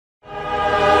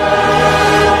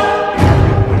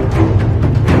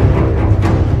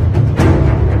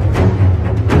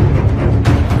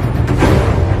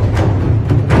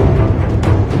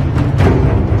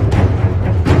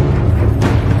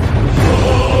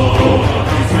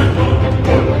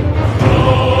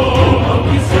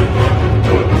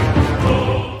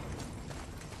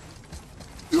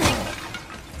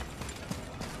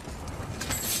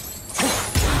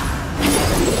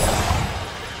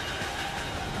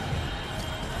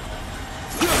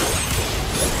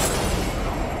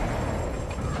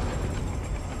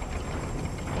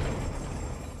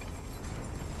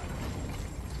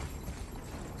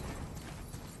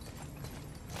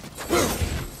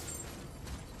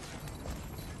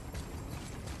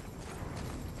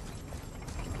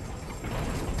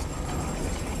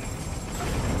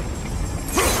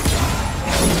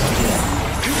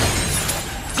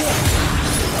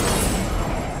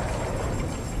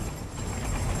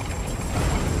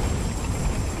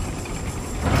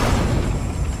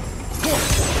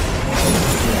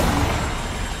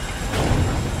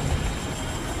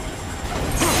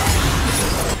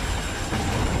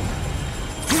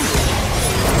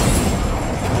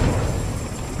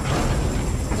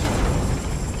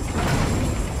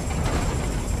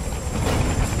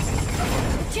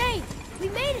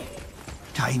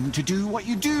reason to do what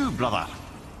you do, brother.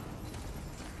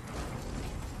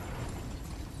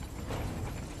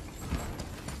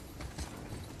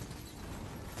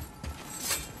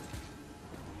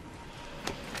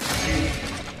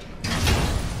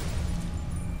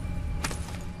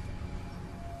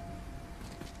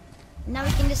 Now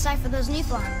we can decipher those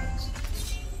Niflheim rings.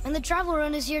 And the travel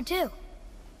rune is here too.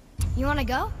 You wanna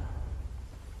go?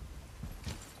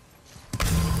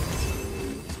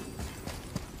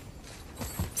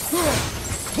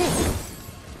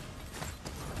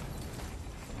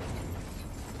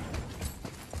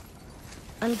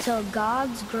 Until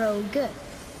gods grow good.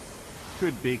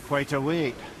 Could be quite a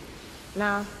wait.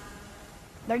 No.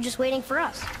 They're just waiting for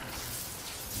us.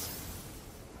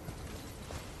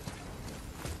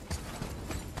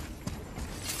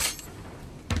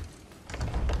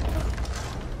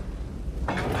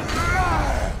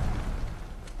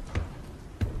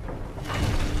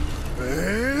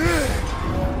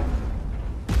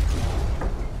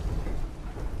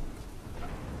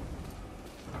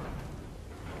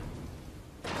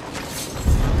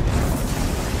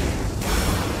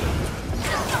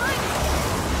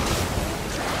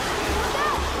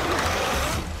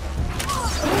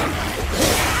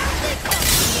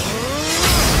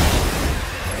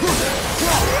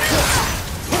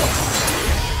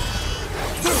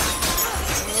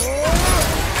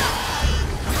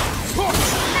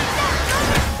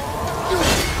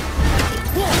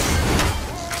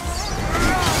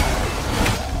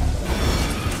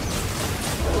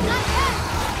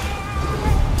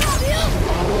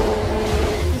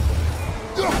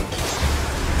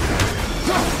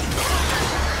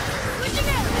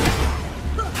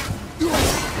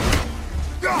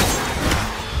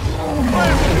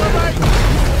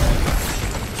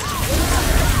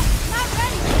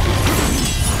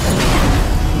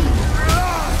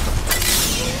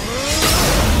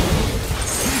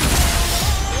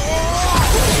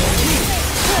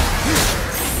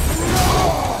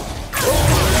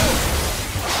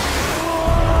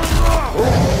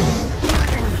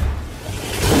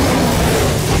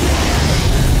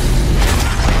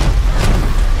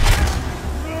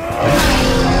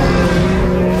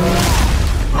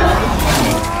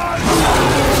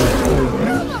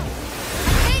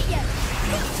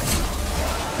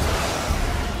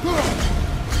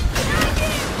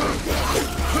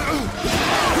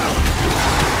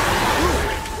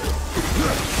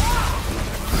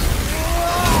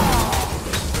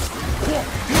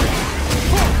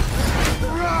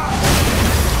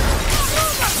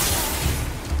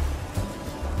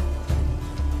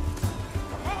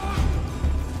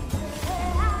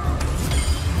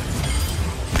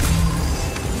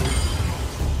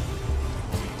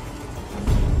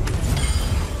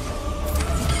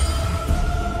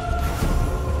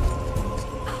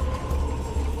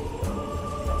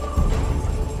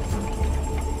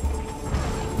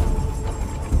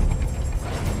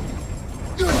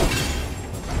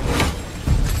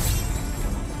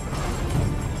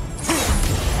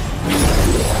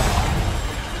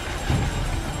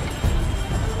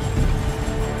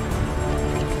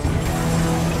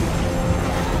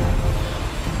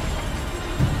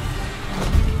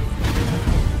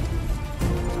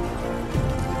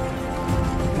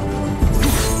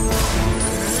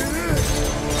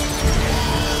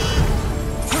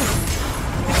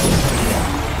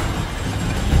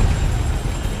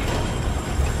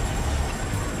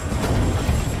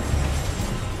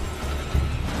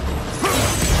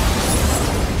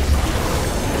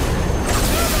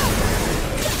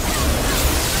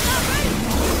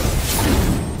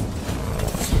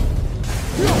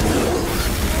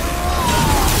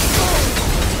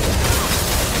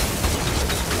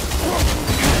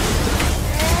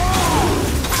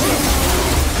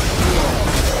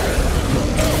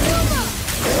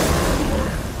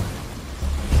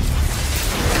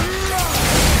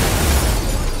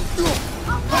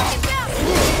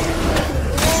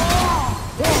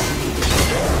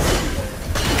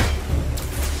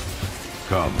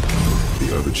 Come.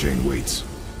 The other chain waits.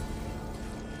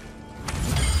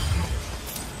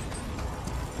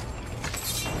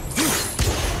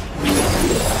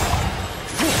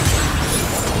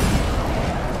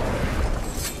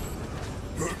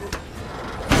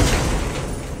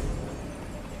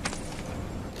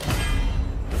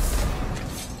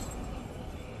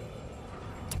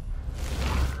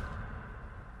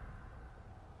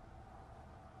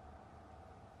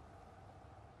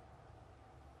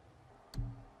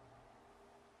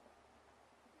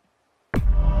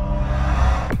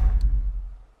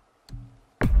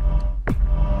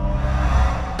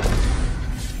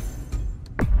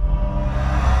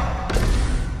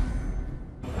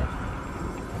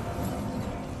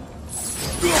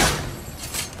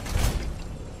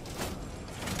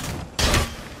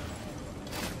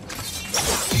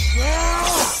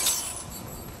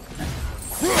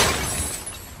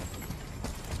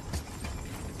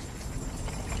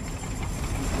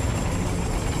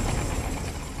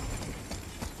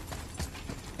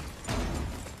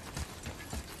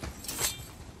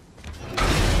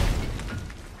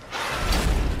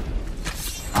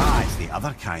 the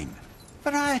other kind.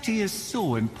 Variety is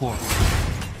so important.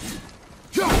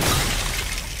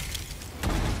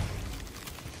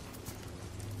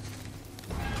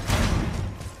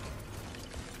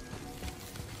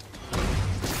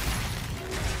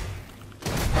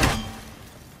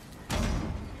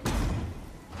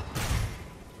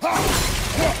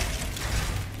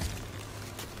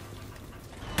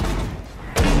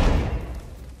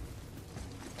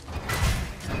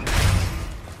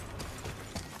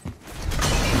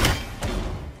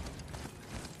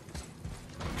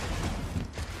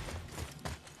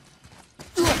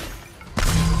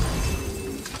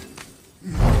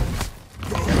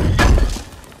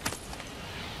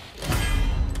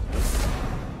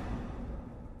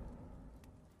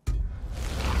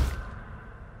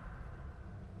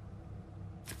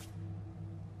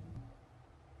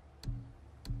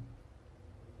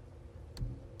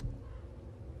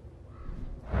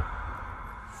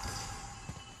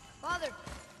 Father,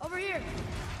 over here.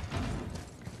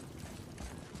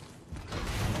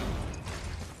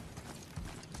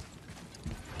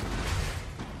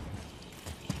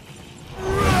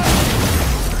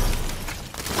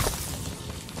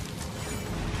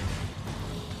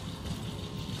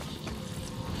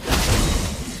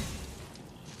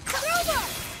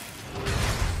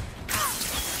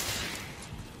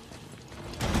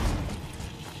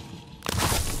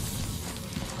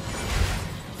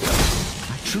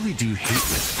 I truly do hate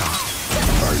this stuff.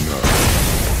 I know.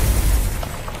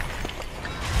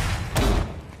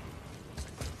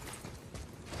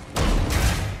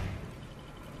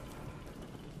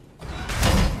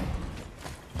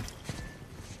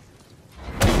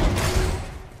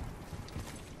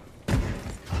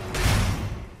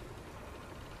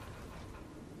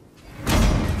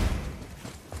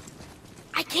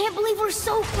 I can't believe we're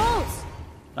so close.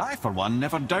 I, for one,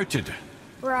 never doubted.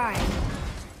 Right.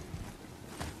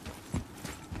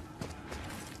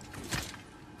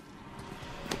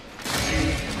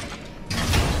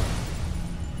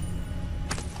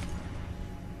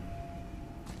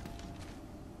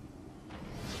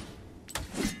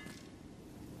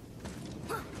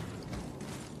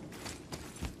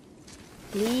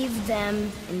 Leave them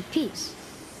in peace.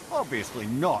 Obviously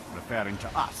not referring to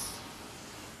us.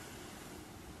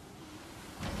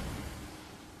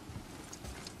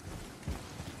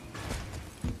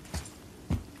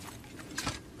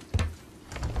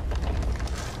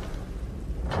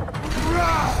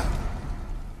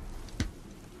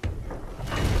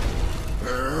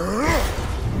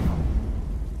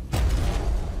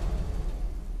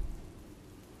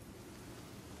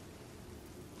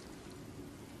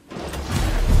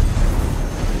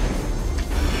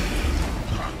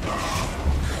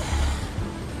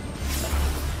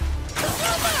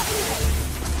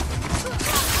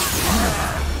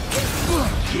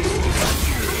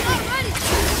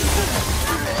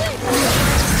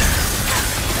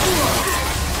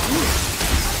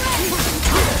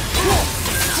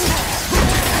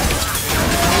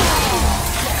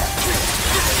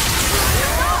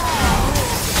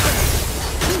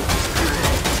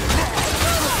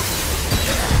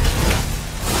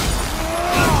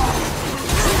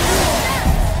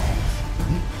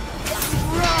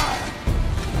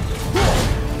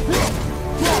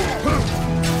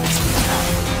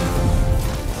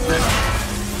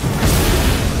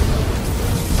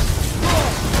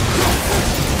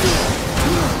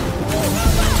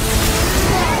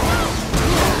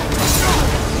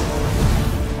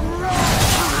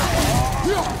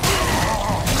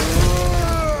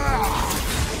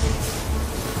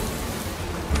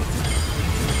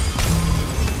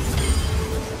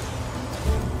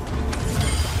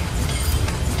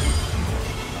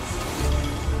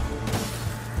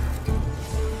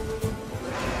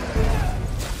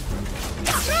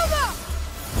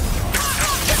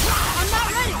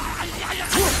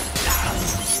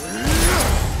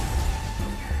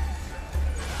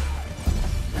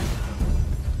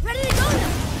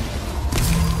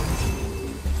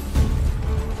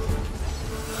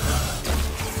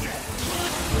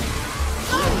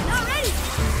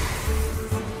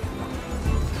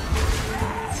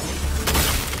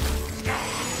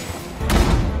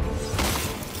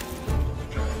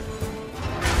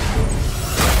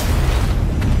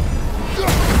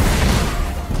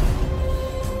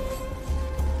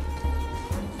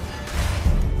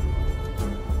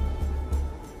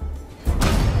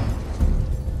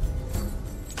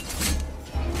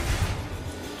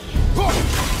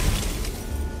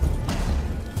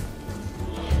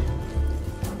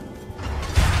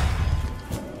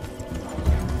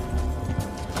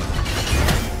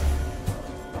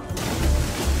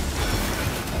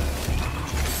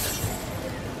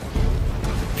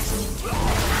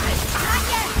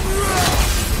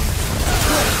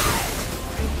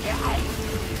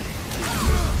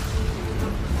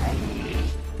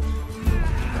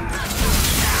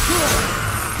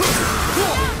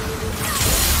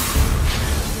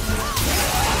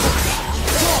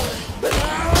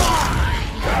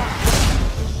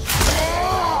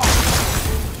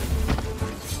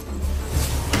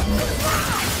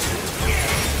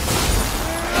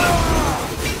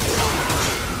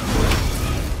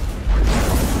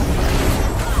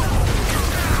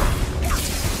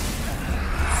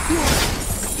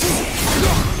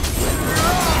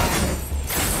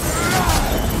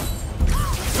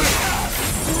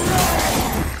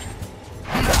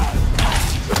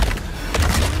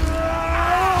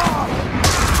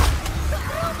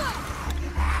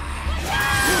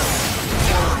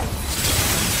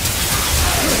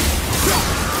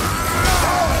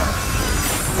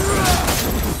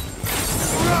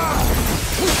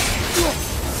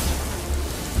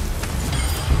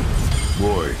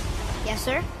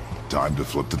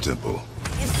 flip the temple.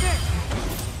 Yes,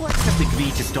 sir. Let's just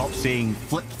agree to stop saying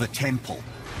flip the temple.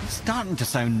 It's starting to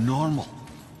sound normal.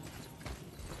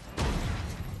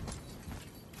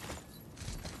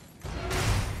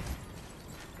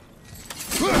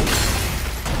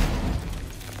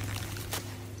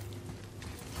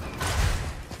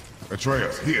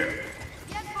 Atreus, here.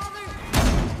 Yes, Father.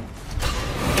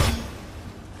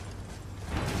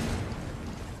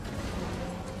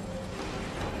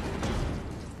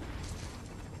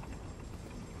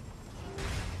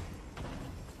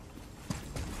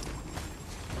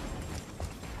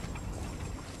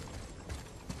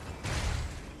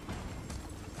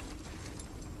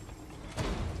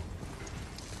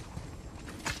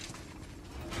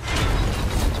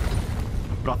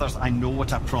 Brothers, I know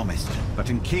what I promised, but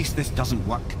in case this doesn't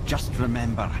work, just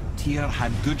remember, Tyr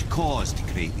had good cause to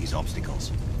create these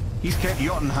obstacles. He's kept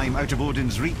Jötunheim out of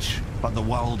Odin's reach, but the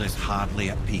world is hardly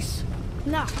at peace.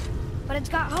 No, but it's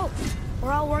got hope.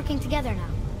 We're all working together now.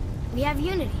 We have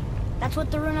unity. That's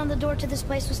what the rune on the door to this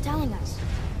place was telling us.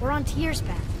 We're on Tyr's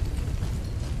path.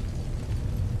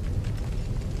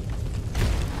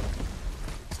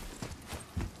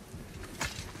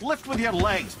 Lift with your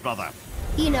legs, brother.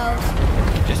 He knows.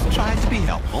 Just try to be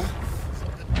helpful.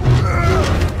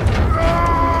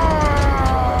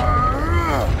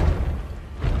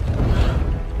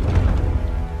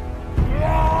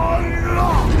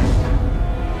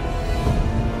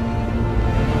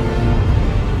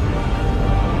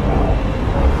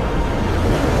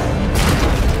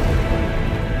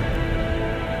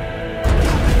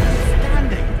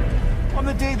 Standing. On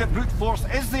the day that brute force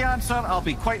is the answer, I'll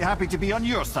be quite happy to be on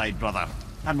your side, brother.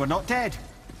 And we're not dead.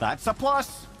 That's a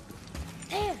plus.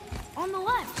 There, on the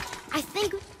left. I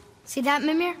think... See that,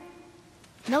 Mimir?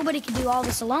 Nobody can do all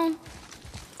this alone.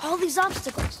 All these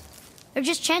obstacles. They're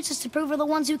just chances to prove we're the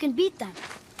ones who can beat them.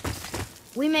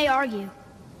 We may argue.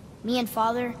 Me and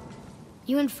Father,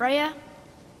 you and Freya,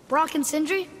 Brock and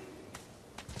Sindri.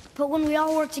 But when we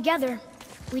all work together,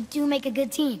 we do make a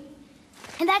good team.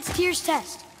 And that's Tyr's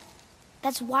test.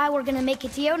 That's why we're gonna make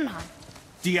it to Jötunheim.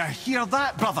 Do you hear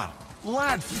that, brother?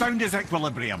 Lad found his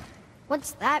equilibrium.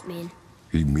 What's that mean?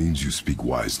 He means you speak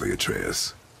wisely,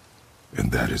 Atreus.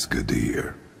 And that is good to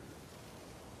hear.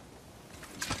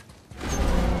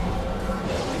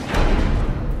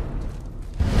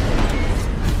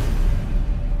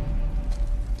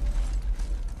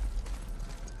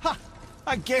 Ha!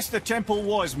 I guess the temple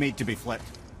was made to be flipped.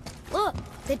 Look,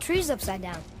 the tree's upside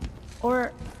down.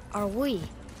 Or are we?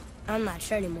 I'm not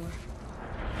sure anymore.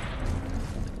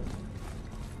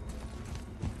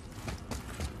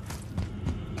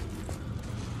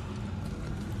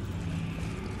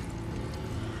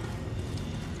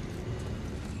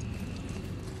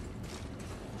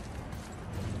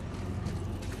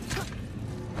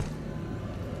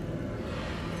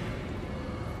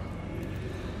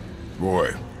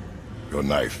 Boy, your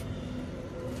knife.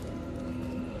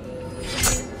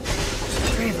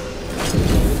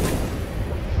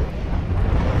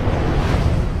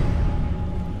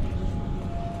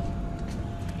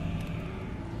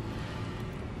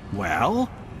 Well,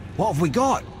 what have we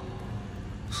got?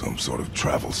 Some sort of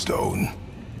travel stone.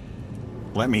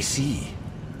 Let me see.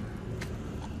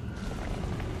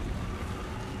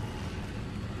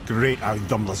 Great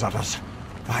Outdumblers.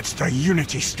 That's the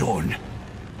Unity Stone.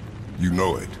 You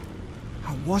know it.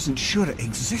 I wasn't sure it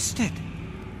existed.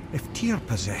 If Tyr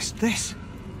possessed this,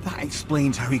 that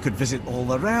explains how he could visit all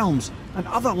the realms and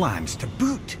other lands to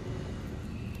boot.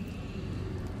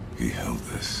 He held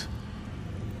this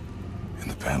in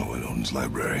the panel in Odin's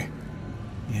library.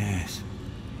 Yes.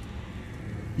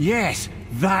 Yes,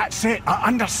 that's it. I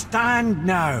understand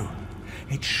now.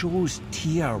 It shows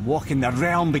Tyr walking the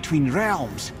realm between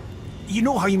realms. You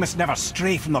know how you must never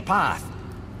stray from the path?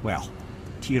 Well,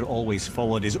 Tyr always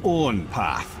followed his own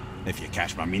path, if you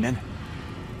catch my meaning.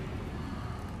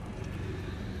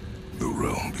 The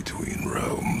realm between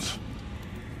realms.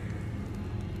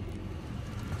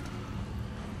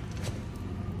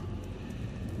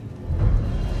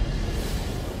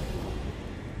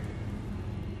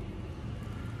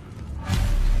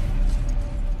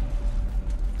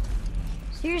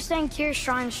 So you're saying Tyr's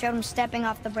shrine showed him stepping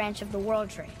off the branch of the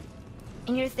World Tree.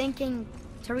 And you're thinking,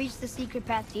 to reach the secret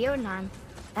path to Jötunheim,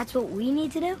 that's what we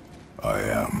need to do? I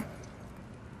am.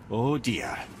 Oh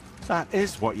dear. That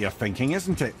is what you're thinking,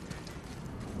 isn't it?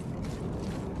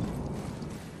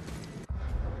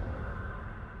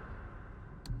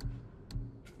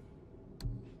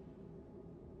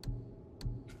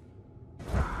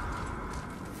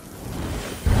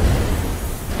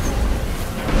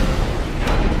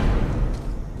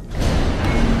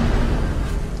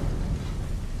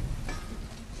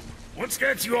 What's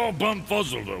got you all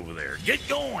bumfuzzled over there? Get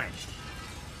going!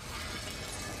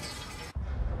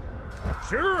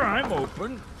 Sure, I'm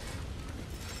open.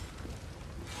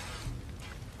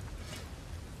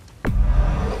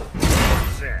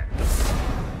 What's that?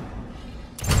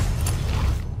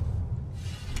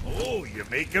 Oh, you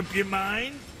make up your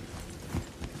mind?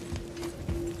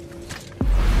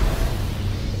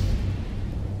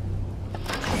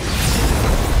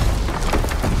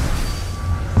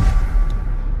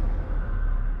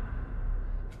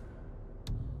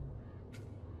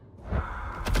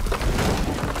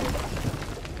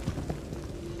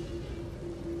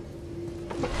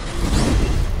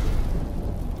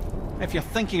 If you're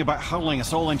thinking about hurling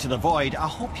us all into the void, I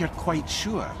hope you're quite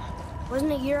sure. Wasn't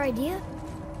it your idea?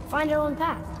 Find our own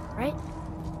path, right?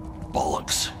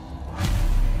 Bollocks.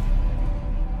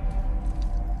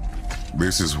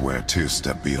 This is where Tyr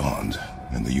stepped beyond,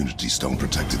 and the Unity Stone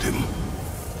protected him.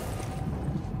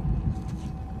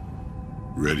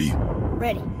 Ready?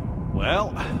 Ready.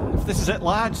 Well, if this is it,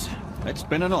 lads, it's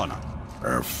been an honor.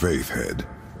 Our faith head.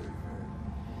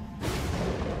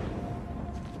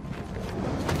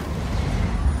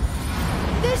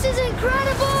 This is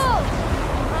incredible!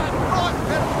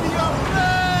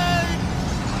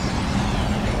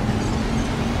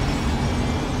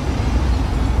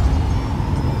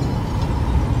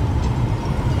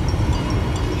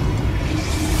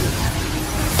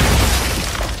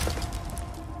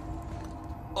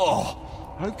 Oh,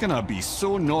 how can I be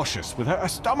so nauseous without a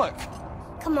stomach?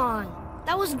 Come on,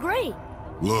 that was great.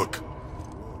 Look.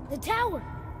 The tower.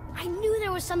 I knew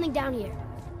there was something down here.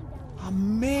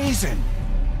 Amazing!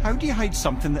 How do you hide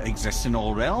something that exists in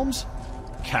all realms?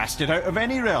 Cast it out of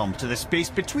any realm to the space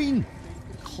between.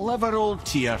 Clever old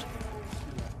Tyr.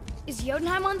 Is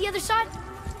Jötunheim on the other side?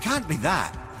 Can't be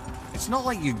that. It's not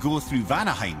like you go through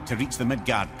Vanaheim to reach the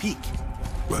Midgard Peak.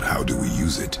 But how do we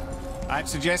use it? I'd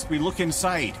suggest we look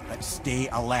inside, but stay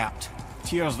alert.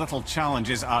 Tyr's little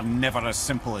challenges are never as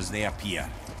simple as they appear.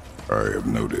 I have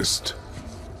noticed.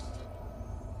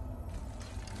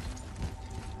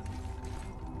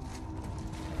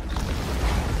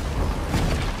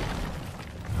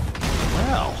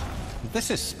 Well, this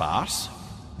is sparse.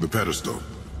 The pedestal.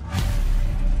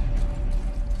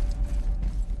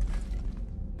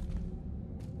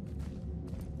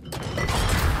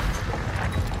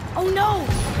 Oh no!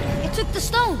 It took the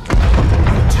stone!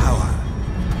 The tower.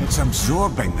 It's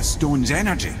absorbing the stone's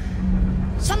energy.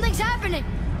 Something's happening!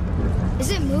 Is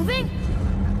it moving?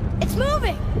 It's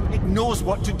moving! It knows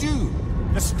what to do.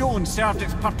 The stone served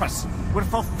its purpose. We're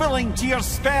fulfilling Tyr's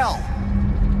spell.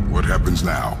 What happens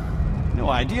now? No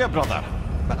idea, brother.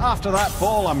 But after that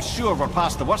fall, I'm sure we're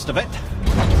past the worst of it.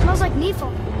 Smells like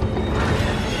Nepal. No,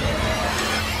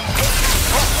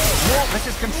 this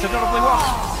is considerably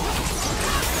worse.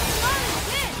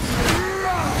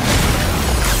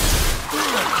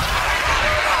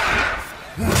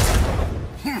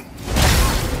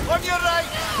 On your right!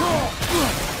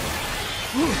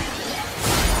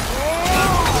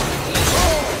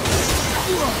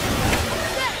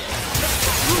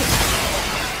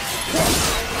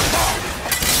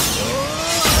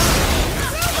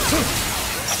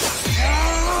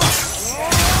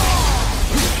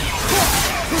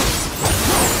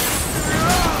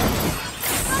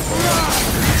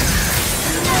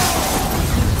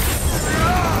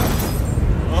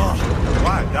 Oh,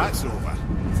 glad that's over.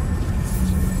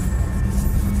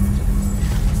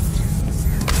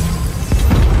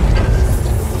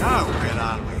 Now, where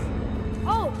are we?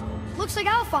 Oh, looks like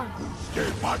Alphon.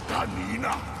 De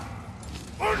Patanina.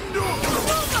 Undo!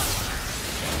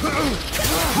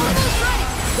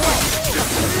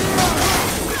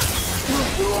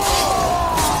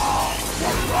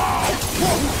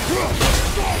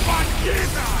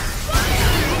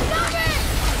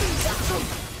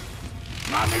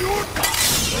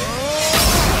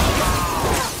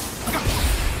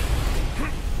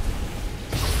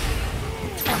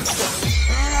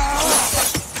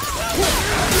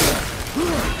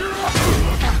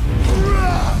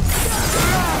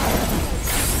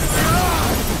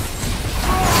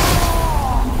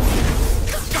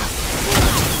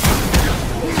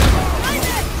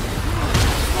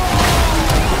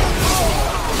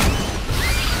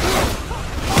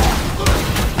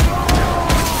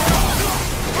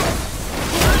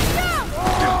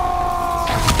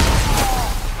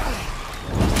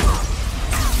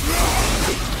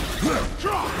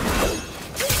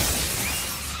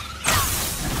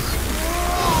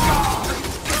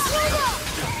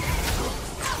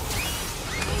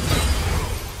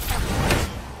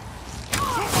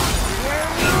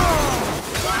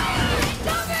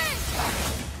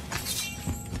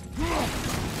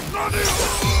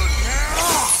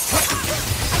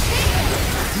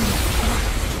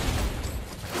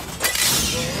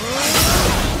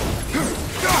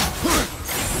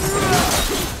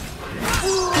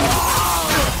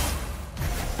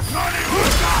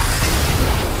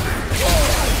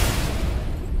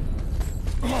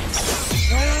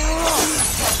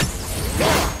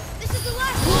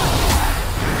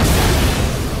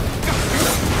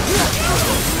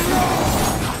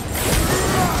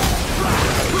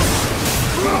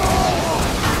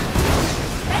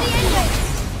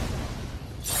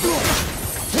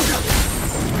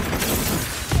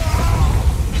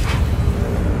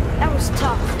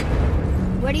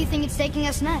 you think it's taking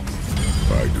us next?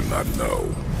 I do not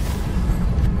know.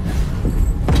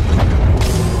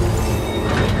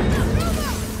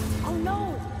 Oh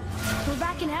no! We're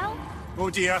back in hell?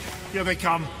 Oh dear, here they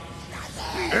come.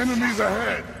 Enemies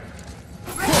ahead!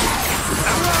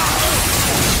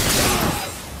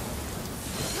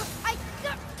 I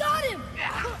got him!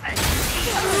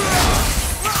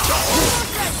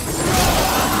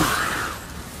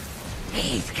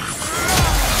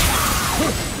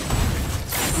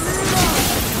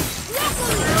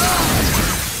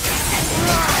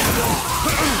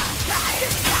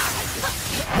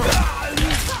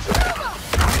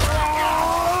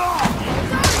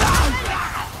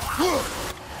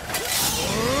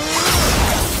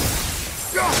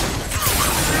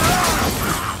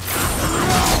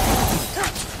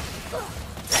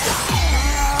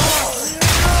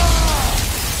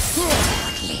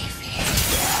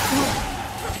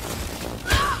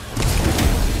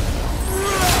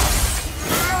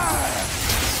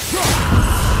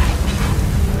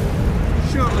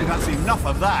 Surely that's enough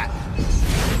of that.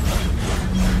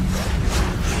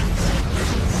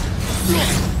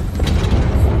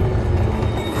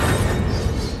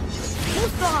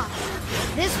 Who's behind?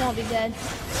 This won't be good.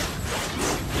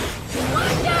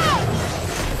 Watch out!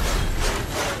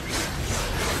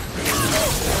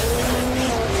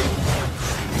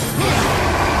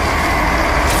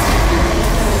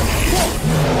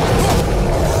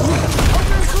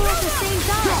 Over and cool at the same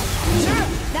time. Sure,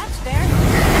 that's fair.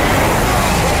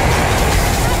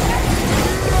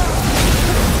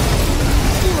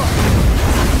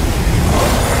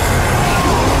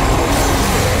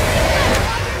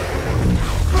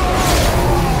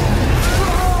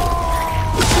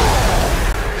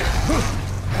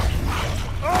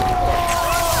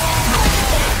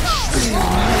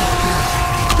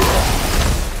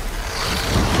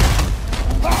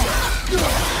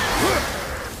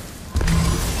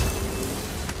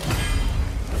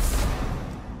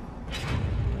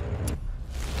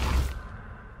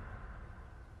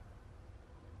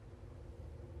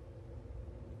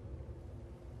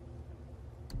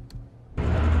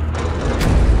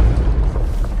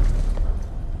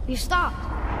 You stopped.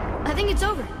 I think it's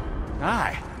over.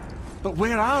 Aye. But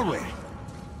where are we?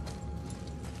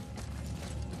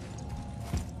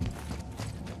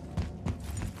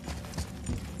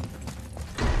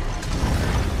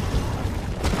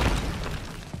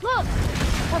 Look!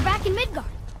 We're back in Midgard.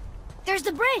 There's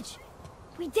the bridge.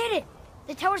 We did it.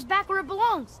 The tower's back where it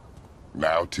belongs.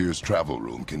 Now Tyr's travel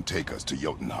room can take us to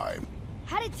Jötunheim.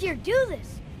 How did Tyr do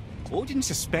this? Odin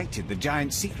suspected the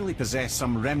giant secretly possessed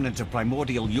some remnant of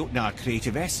primordial Jötnar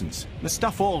creative essence, the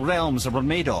stuff all realms were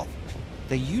made of.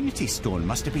 The Unity Stone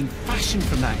must have been fashioned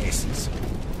from that essence.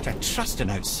 To trust an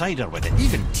outsider with it,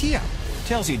 even Tyr,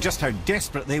 tells you just how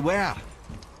desperate they were.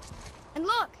 And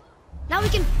look! Now we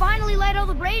can finally light all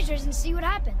the braziers and see what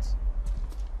happens.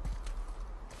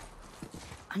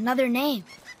 Another name.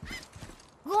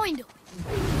 Gloindor.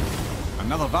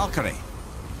 Another Valkyrie.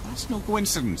 That's no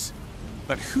coincidence.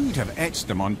 But who'd have etched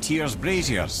them on Tyr's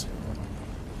braziers?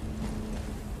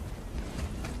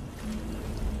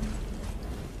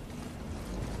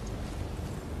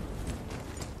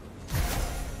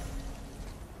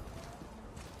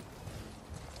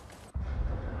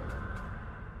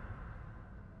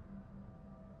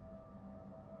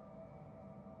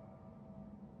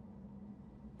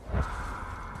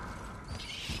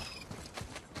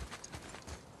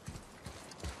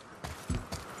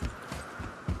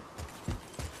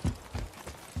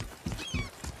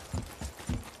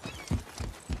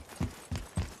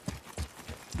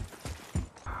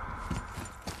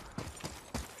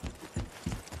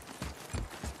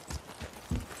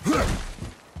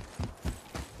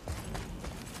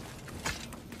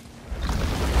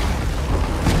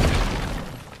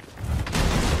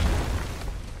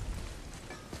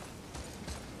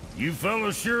 You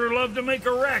fellas sure love to make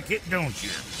a racket, don't you?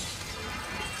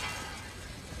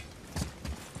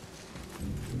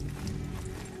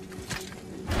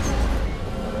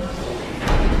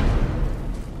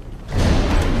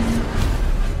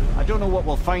 I don't know what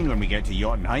we'll find when we get to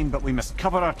Jötunheim, but we must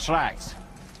cover our tracks.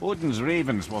 Odin's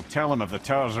ravens will tell him of the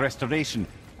tower's restoration,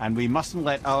 and we mustn't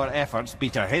let our efforts be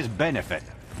to his benefit.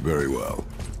 Very well.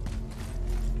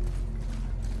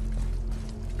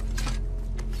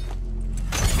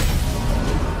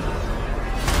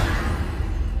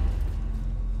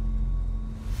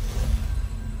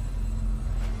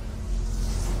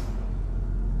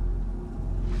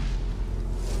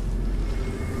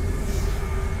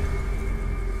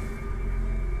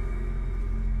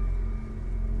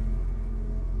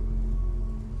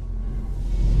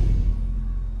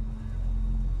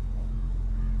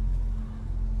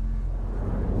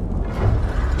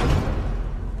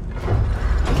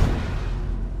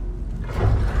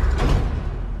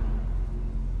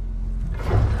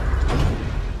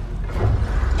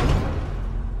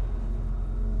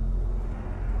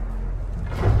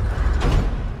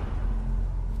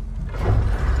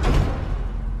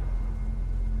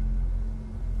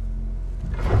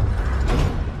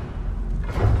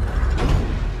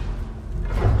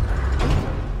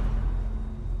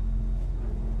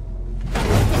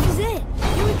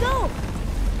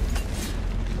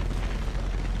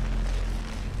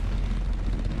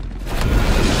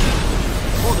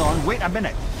 wait a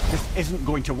minute. This isn't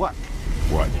going to work.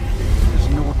 What? There's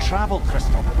no travel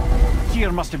crystal.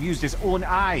 Tyr must have used his own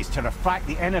eyes to refract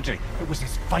the energy. It was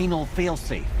his final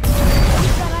failsafe.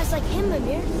 You've got eyes like him,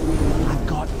 Mimir. I've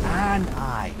got an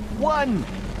eye. One!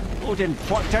 Odin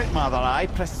plucked out my other eye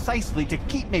precisely to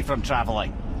keep me from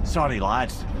travelling. Sorry,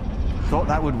 lads. Thought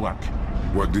that would work.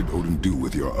 What did Odin do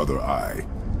with your other eye?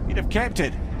 He'd have kept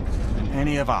it. In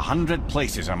any of 100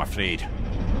 places, I'm afraid.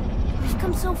 We've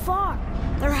come so far.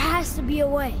 There has to be a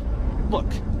way. Look,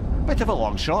 bit of a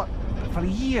long shot. But for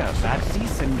years, I'd see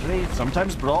Sindri,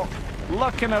 sometimes Brock,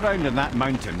 lurking around in that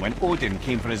mountain when Odin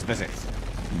came for his visits.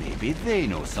 Maybe they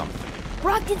know something.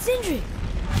 Brock and Sindri.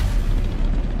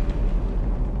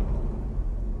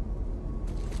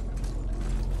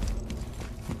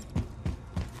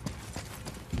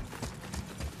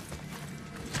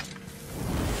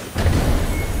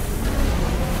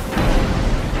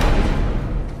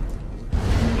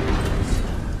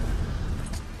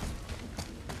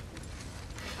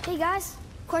 Hey guys,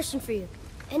 question for you.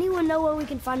 Anyone know where we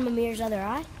can find Mimir's other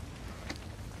eye?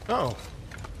 Oh.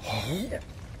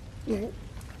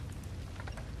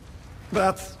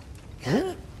 That's...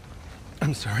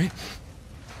 I'm sorry.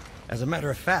 As a matter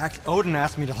of fact, Odin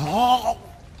asked me to...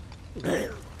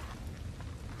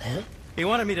 He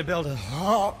wanted me to build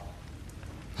a...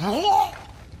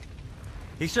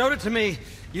 He showed it to me,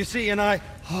 you see, and I...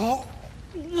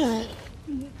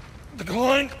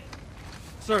 Declined.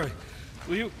 Sorry,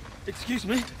 will you excuse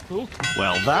me? Oh.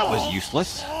 Well, that was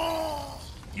useless.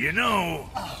 You know,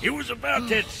 it was about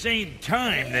that same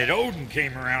time that Odin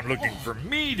came around looking for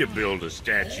me to build a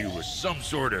statue with some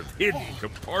sort of hidden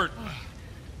compartment.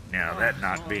 Now, that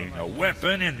not being a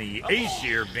weapon and the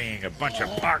Aesir being a bunch of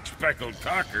pock-speckled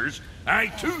cockers, I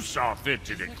too saw fit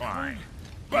to decline.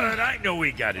 But I know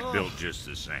he got it built just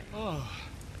the same.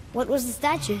 What was the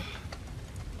statue?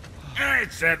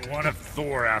 It's that one of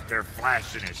Thor out there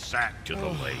flashing his sack to the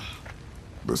lake.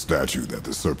 The statue that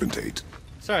the serpent ate.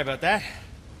 Sorry about that.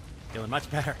 Feeling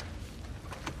much better.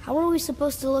 How are we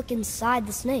supposed to look inside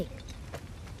the snake?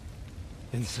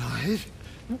 Inside?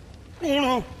 Oh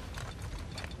no!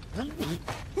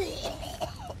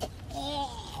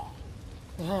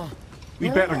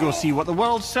 We'd better go see what the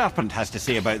world serpent has to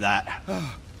say about that.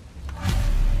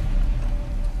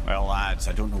 Well, lads,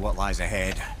 I don't know what lies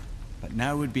ahead, but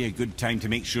now would be a good time to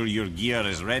make sure your gear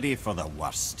is ready for the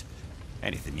worst.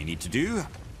 Anything you need to do,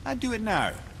 I'd do it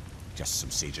now. Just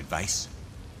some sage advice.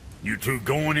 You two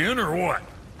going in or what?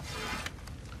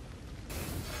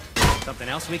 Something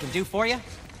else we can do for you?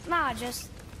 Nah, just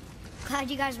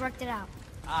glad you guys worked it out.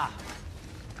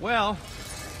 Well,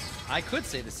 I could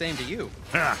say the same to you.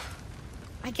 Ha!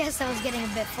 I guess I was getting a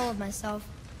bit full of myself.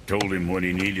 Told him what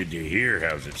he needed to hear,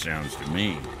 how's it sounds to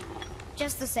me.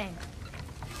 Just the same.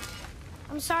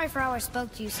 I'm sorry for how I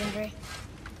spoke to you, Sindri.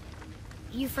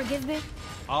 You forgive me?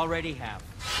 Already have.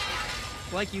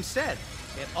 Like you said,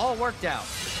 it all worked out.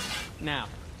 Now,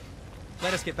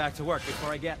 let us get back to work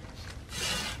before I get...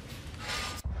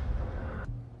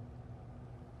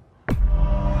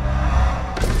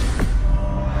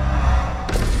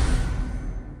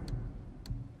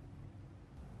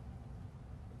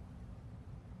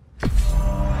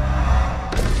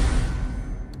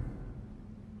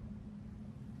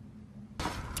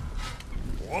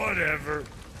 Whatever.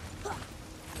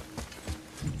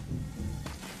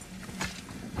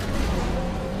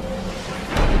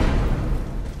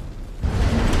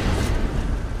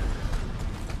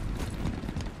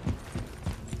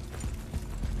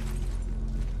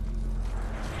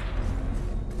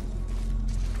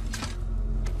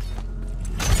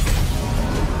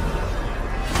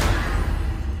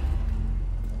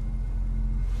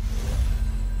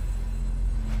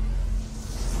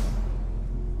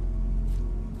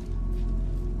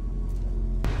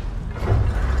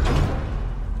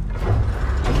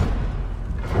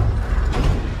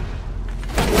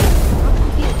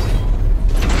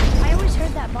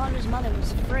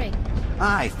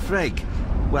 Aye, Frigg.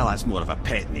 Well, that's more of a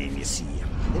pet name, you see.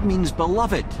 It means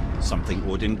beloved, something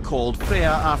Odin called Freya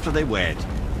after they wed.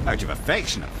 Out of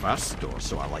affection at first, or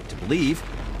so I like to believe.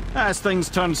 As things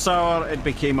turned sour, it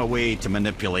became a way to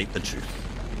manipulate the truth.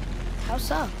 How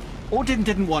so? Odin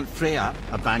didn't want Freya,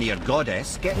 a Vanir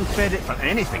goddess, getting credit for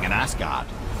anything in Asgard.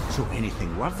 So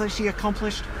anything worthy she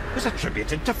accomplished was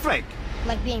attributed to Frigg.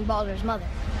 Like being Baldur's mother.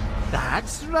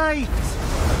 That's right.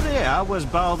 Freya was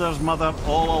Baldur's mother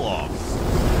all along.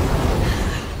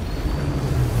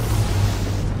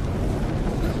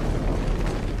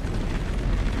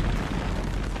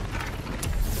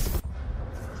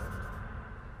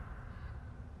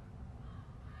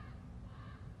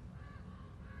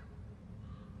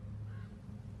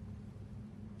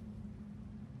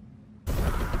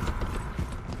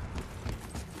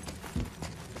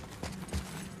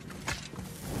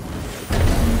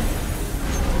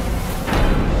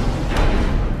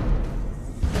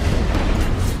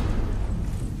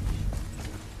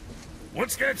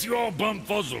 What's got you all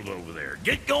bumfuzzled over there?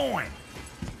 Get going!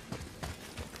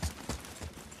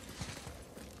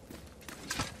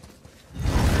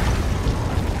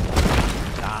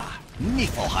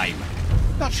 Niflheim.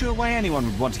 Not sure why anyone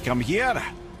would want to come here,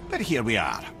 but here we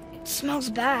are. It smells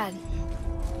bad.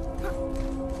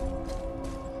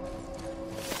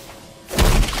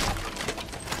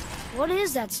 What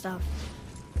is that stuff?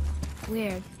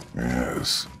 Weird.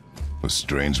 Yes. A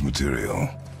strange material.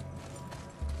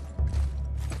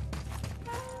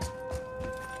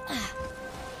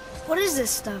 What is this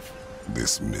stuff?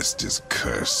 This mist is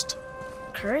cursed.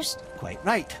 Cursed? Quite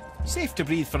right. Safe to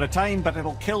breathe for a time, but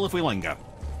it'll kill if we linger.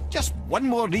 Just one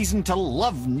more reason to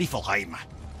love Niflheim.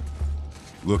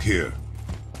 Look here.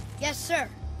 Yes, sir.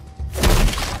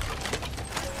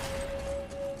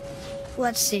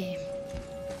 Let's see.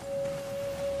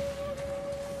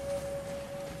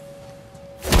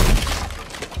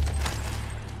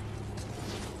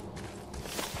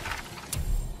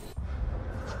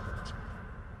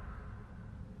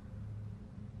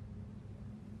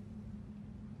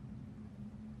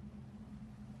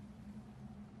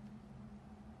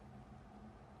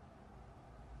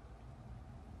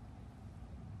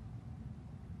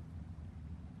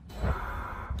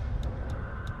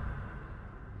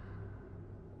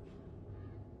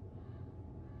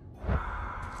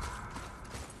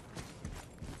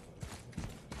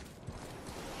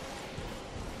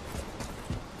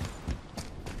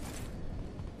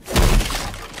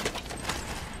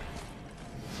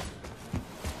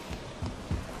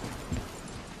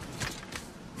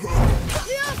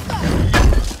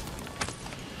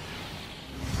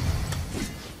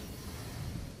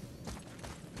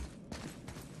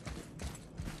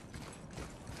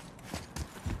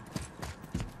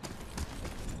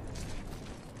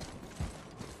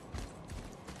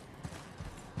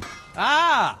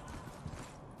 Ah!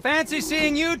 Fancy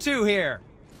seeing you two here.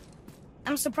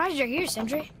 I'm surprised you're here,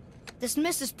 Sindri. This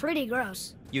mist is pretty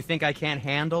gross. You think I can't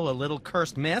handle a little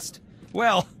cursed mist?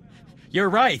 Well, you're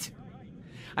right.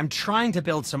 I'm trying to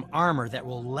build some armor that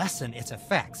will lessen its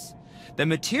effects. The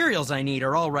materials I need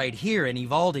are all right here in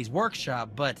Ivaldi's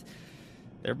workshop, but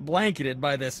they're blanketed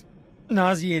by this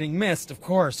nauseating mist, of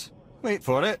course. Wait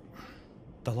for it.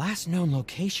 The last known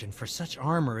location for such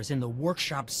armor is in the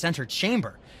workshop's center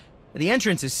chamber. The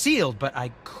entrance is sealed, but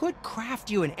I could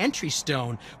craft you an entry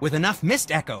stone with enough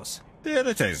mist echoes. There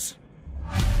it is.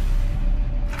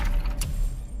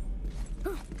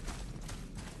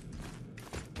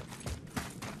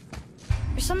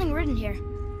 There's something written here.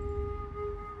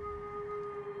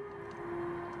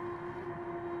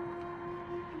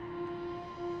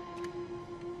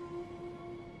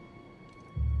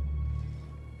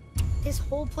 This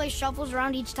whole place shuffles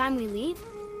around each time we leave?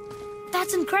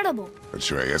 That's incredible.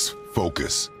 Atreus,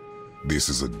 focus. This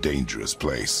is a dangerous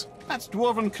place. That's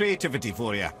dwarven creativity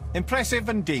for you. Impressive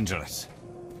and dangerous.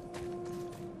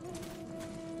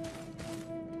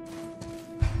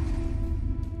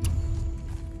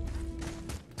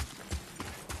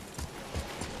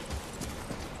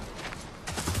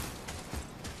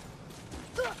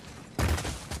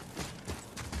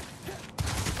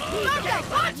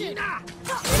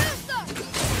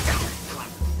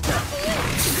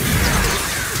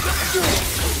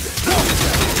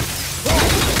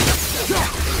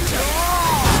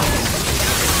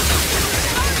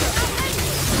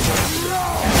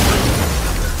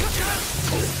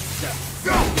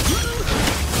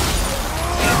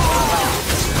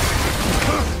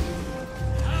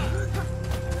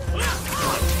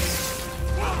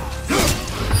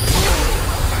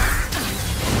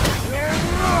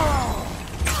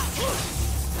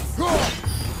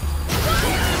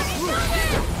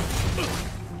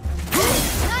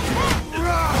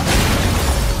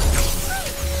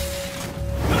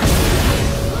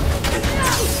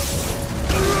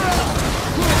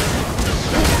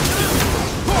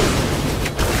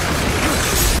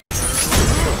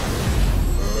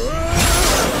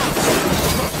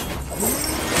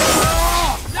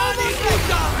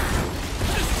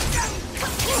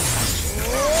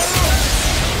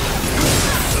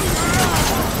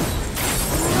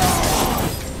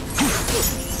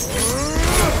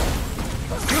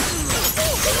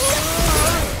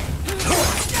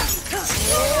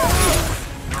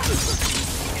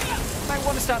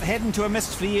 Heading to a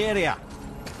mist-free area.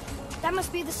 That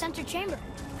must be the center chamber.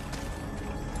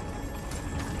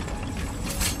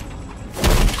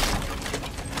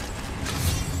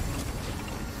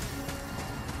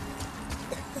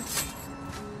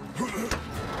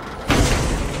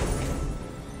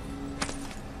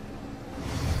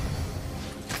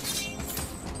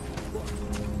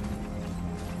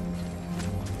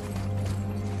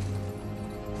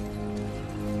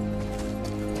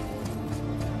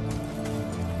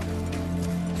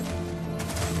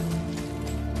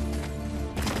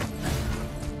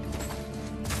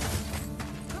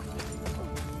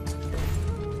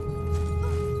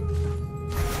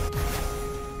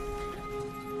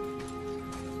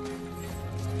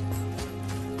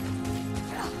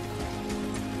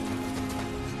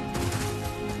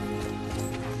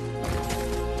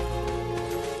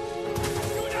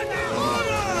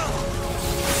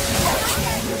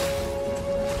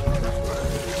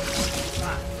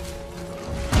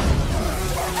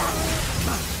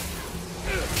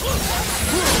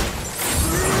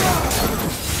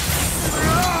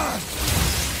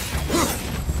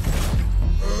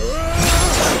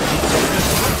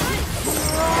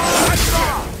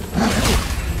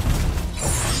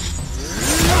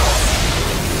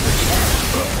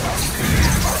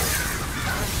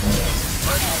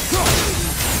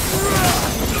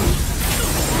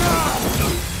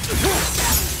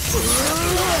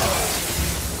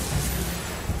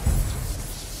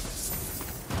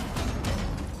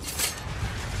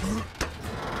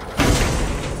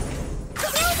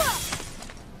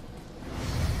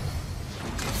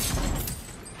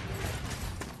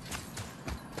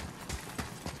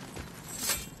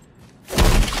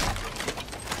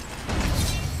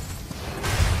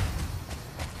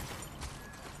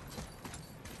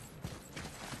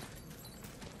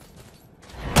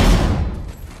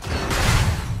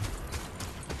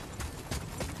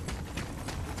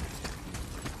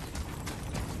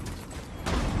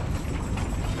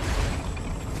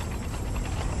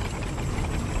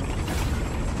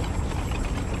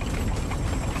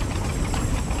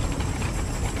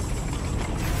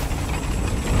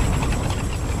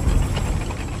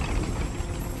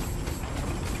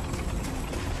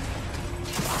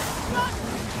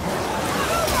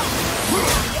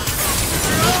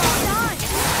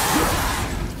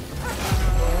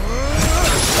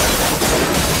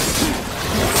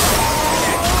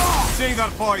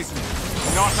 Neither poison.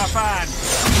 Not a fan.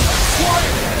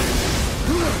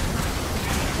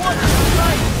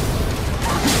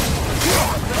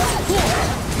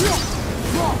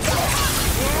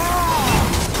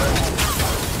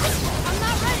 I'm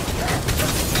not ready.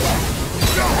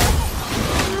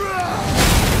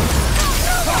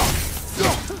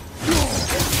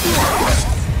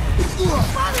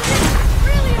 Father, this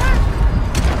really hurt.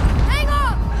 Hang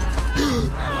on.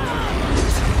 Come on.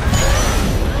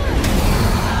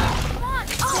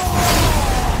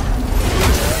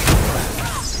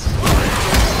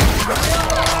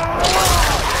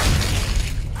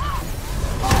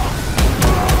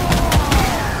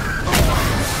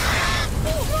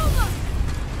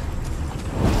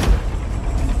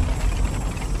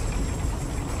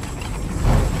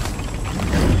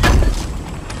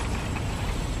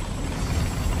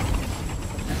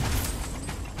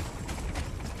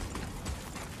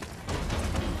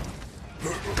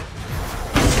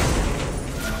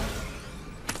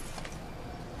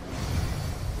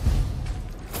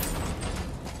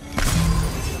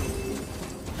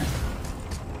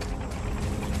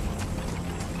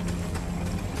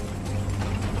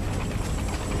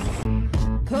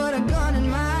 Put a gun in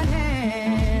my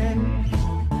hand.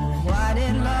 Why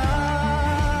did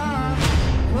love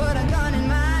put a gun in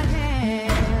my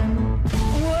hand?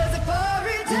 Was it for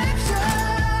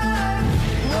redemption?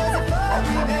 Was it for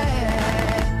revenge?